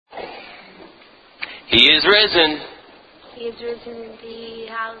He is risen. He is risen indeed.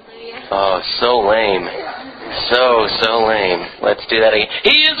 Hallelujah. Oh, so lame. So lame. Let's do that again.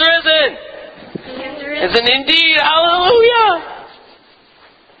 He is risen. He is risen. Risen indeed. Hallelujah.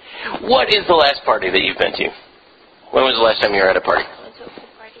 What is the last party that you've been to? When was the last time you were at a party? I went to a pool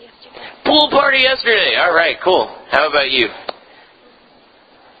party yesterday. Pool party yesterday. All right, cool. How about you?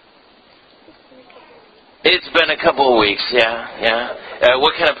 It's been a couple of weeks. Yeah.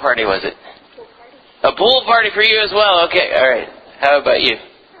 What kind of party was it? Pool party. A pool party for you as well. Okay, all right. How about you?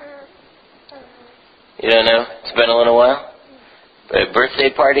 You don't know? It's been a little while? A birthday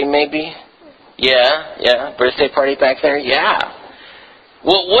party maybe? Yeah. Birthday party back there? Yeah.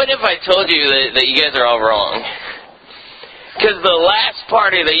 Well, what if I told you that you guys are all wrong? Because the last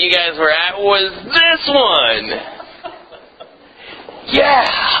party that you guys were at was this one.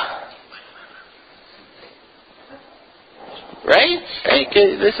 Yeah. Right?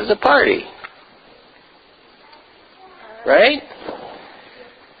 'Cause this is a party. Right?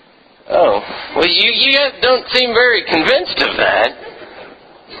 Oh. Well, you guys don't seem very convinced of that.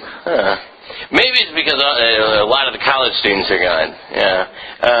 Huh. Maybe it's because a lot of the college students are gone. Yeah.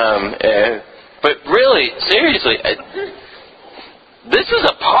 But really, seriously, this is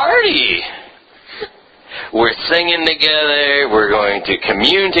a party. We're singing together. We're going to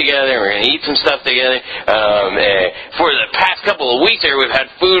commune together. We're going to eat some stuff together. For the past couple of weeks here, we've had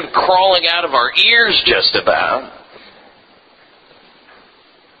food crawling out of our ears just about.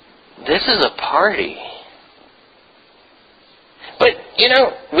 This is a party. But,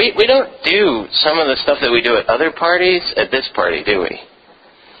 we don't do some of the stuff that we do at other parties at this party, do we?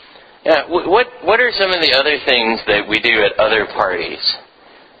 Yeah. What are some of the other things that we do at other parties?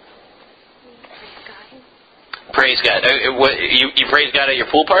 Praise God. You praise God at your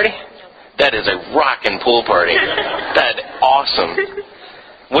pool party? That is a rockin' pool party. That's awesome.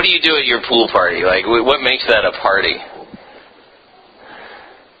 What do you do at your pool party? Like, what makes that a party?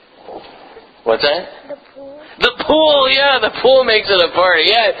 What's that? The pool. The pool, yeah, the pool makes it a party.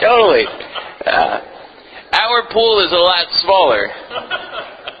 Yeah, totally. Our pool is a lot smaller.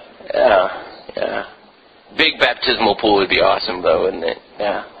 Yeah. Big baptismal pool would be awesome, though, wouldn't it?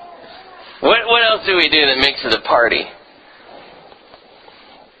 Yeah. What else do we do that makes it a party?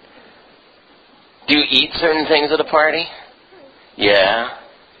 Do you eat certain things at a party? Yeah.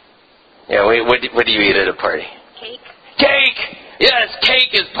 Yeah, what do you eat at a party? Cake. Cake! Yes,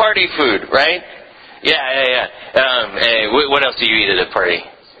 cake is party food, right? Yeah. What else do you eat at a party?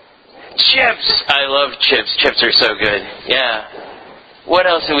 Chips! I love chips. Chips are so good. Yeah. What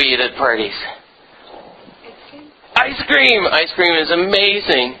else do we eat at parties? Ice cream! Ice cream is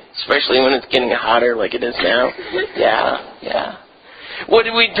amazing, especially when it's getting hotter like it is now. Yeah. What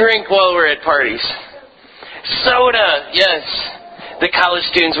do we drink while we're at parties? Soda! Yes. The college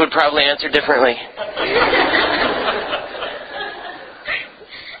students would probably answer differently.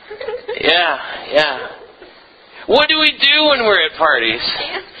 Yeah. What do we do when we're at parties?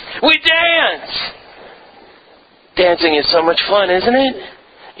 Dance. We dance! Dancing is so much fun, isn't it?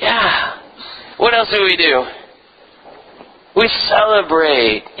 Yeah. What else do we do? We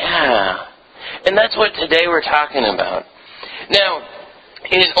celebrate. Yeah. And that's what today we're talking about. Now,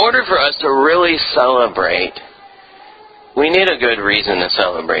 in order for us to really celebrate, we need a good reason to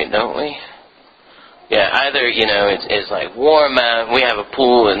celebrate, don't we? Yeah, either, it's like warm out, we have a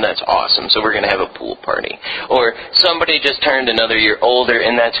pool, and that's awesome, so we're going to have a pool party. Or somebody just turned another year older,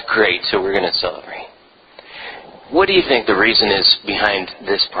 and that's great, so we're going to celebrate. What do you think the reason is behind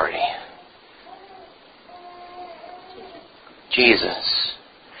this party? Jesus.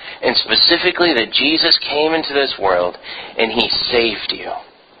 And specifically that Jesus came into this world, and He saved you.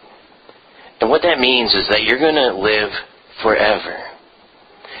 And what that means is that you're going to live forever.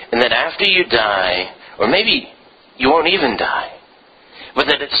 And that after you die, or maybe you won't even die, but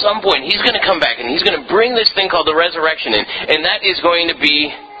that at some point He's going to come back and He's going to bring this thing called the resurrection in, and that is going to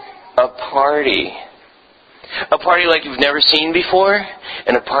be a party. A party like you've never seen before,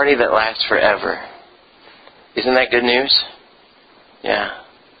 and a party that lasts forever. Isn't that good news? Yeah.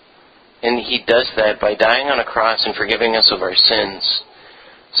 And He does that by dying on a cross and forgiving us of our sins,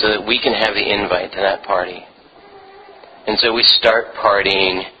 so that we can have the invite to that party. And so we start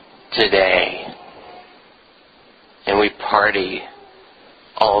partying today. And we party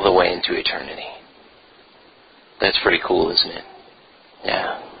all the way into eternity. That's pretty cool, isn't it?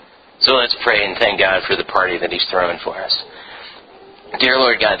 Yeah. So let's pray and thank God for the party that He's throwing for us. Dear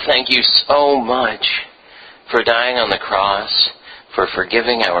Lord God, thank You so much for dying on the cross, for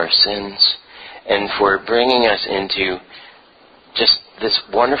forgiving our sins, and for bringing us into just this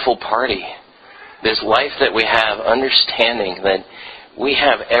wonderful party. This life that we have, understanding that we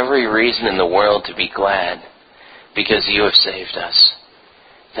have every reason in the world to be glad because you have saved us.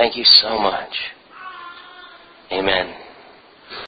 Thank you so much.